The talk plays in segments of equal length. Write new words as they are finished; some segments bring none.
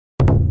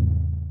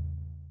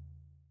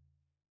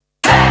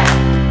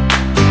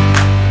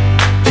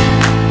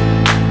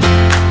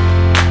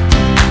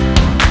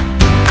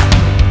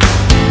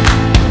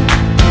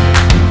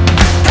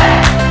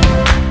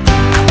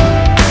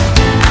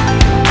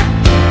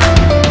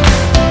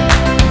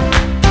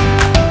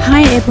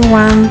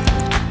everyone,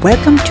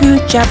 welcome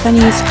to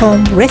Japanese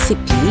home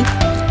recipe.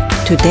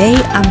 Today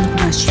I'm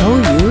gonna show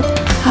you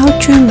how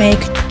to make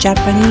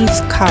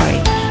Japanese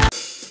curry.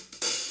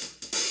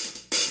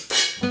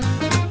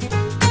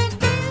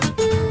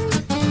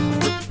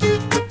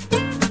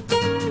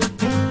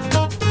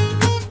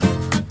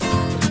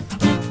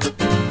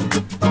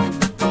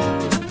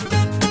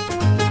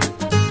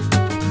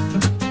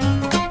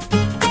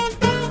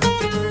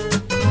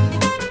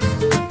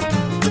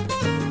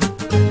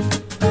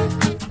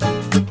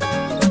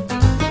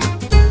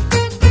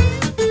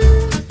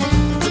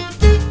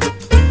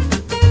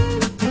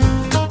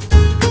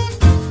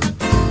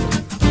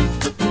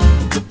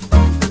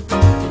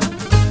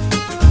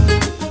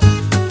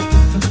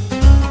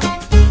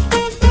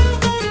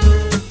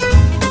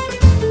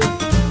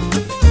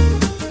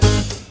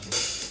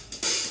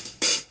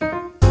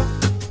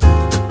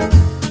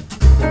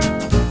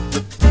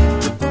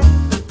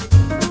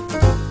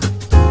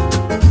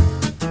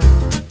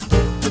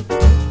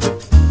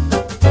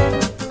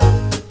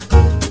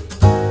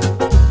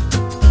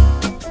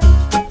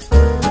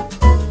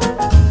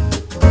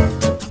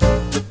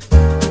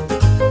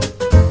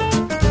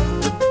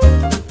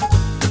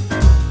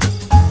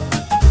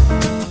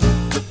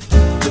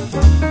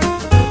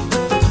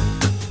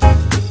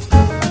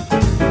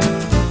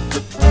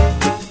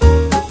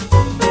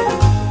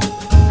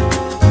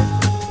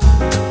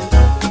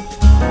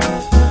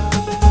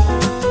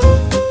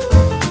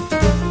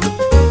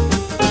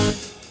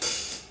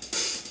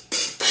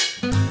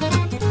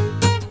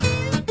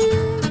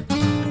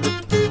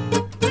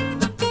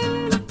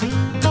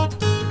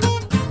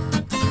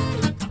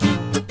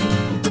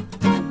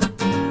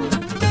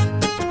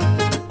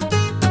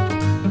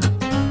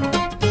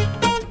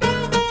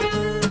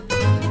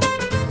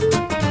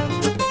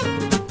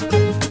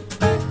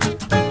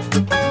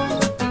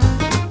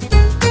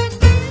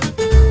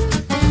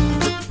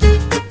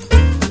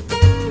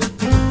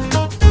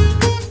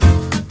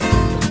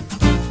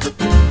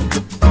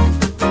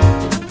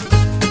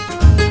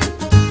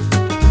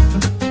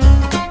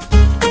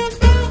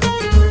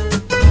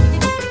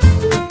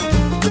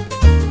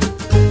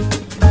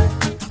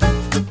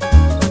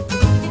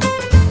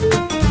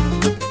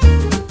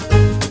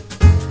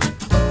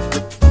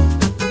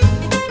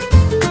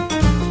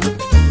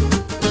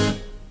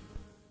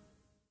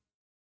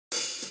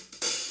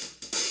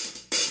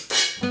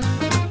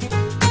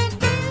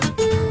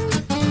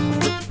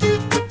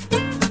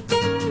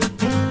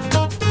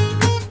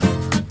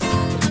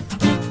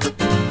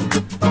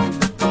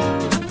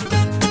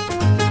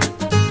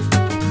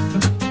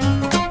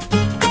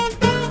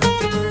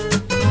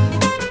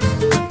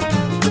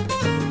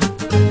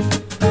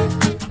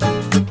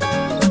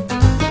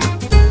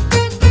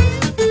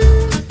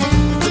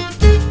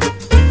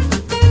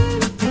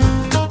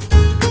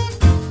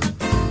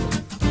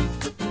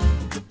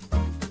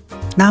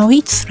 Now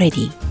it's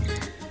ready.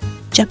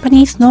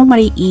 Japanese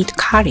normally eat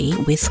curry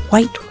with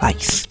white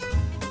rice.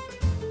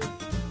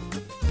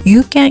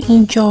 You can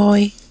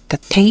enjoy the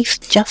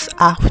taste just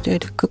after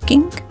the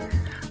cooking,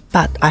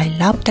 but I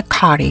love the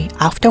curry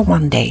after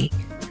one day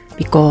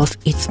because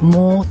it's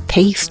more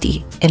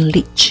tasty and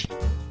rich.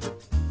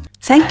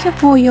 Thank you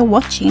for your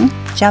watching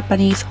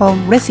Japanese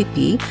home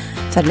recipe.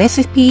 The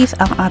recipes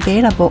are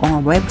available on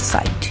our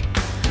website.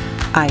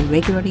 I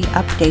regularly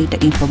update the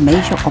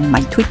information on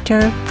my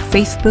Twitter,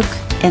 Facebook,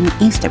 and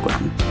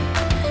Instagram,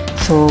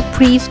 so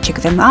please check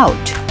them out.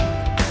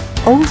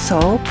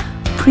 Also,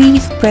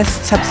 please press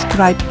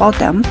subscribe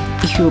button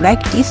if you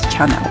like this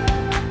channel.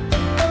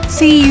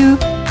 See you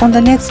on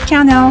the next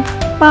channel.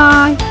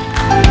 Bye!